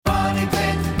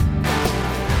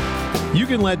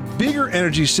can let bigger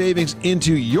energy savings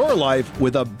into your life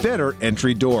with a better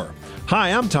entry door. Hi,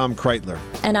 I'm Tom Kreitler.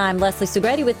 And I'm Leslie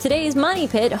Segretti with today's Money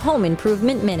Pit Home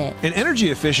Improvement Minute. An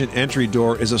energy-efficient entry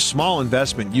door is a small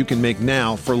investment you can make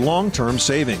now for long-term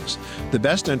savings. The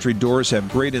best entry doors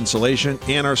have great insulation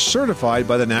and are certified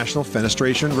by the National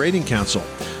Fenestration Rating Council.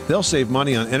 They'll save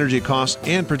money on energy costs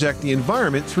and protect the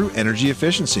environment through energy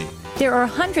efficiency. There are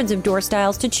hundreds of door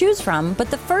styles to choose from,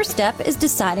 but the first step is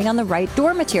deciding on the right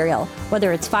door material,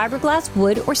 whether it's fiberglass,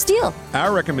 wood, or steel.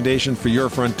 Our recommendation for your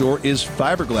front door is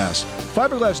fiberglass.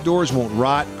 Fiberglass doors won't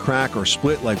rot, crack, or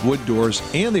split like wood doors,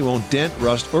 and they won't dent,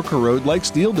 rust, or corrode like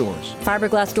steel doors.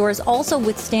 Fiberglass doors also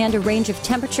withstand a range of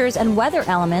temperatures and weather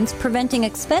elements, preventing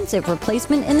expensive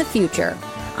replacement in the future.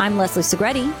 I'm Leslie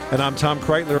Segretti. And I'm Tom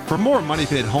Kreitler. For more Money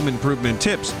Pit home improvement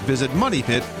tips, visit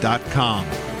MoneyPit.com.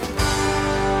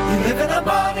 You live in a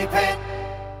money pit.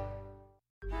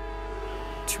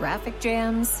 Traffic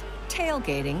jams,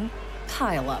 tailgating,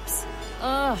 pile-ups.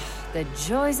 Ugh, the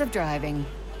joys of driving.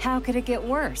 How could it get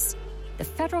worse? The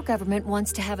federal government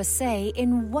wants to have a say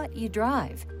in what you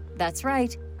drive. That's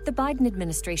right. The Biden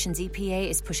administration's EPA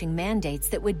is pushing mandates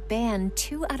that would ban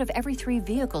 2 out of every 3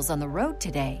 vehicles on the road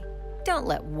today. Don't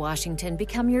let Washington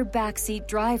become your backseat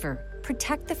driver.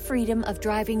 Protect the freedom of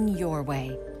driving your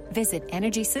way. Visit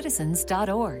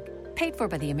EnergyCitizens.org. Paid for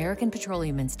by the American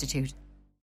Petroleum Institute.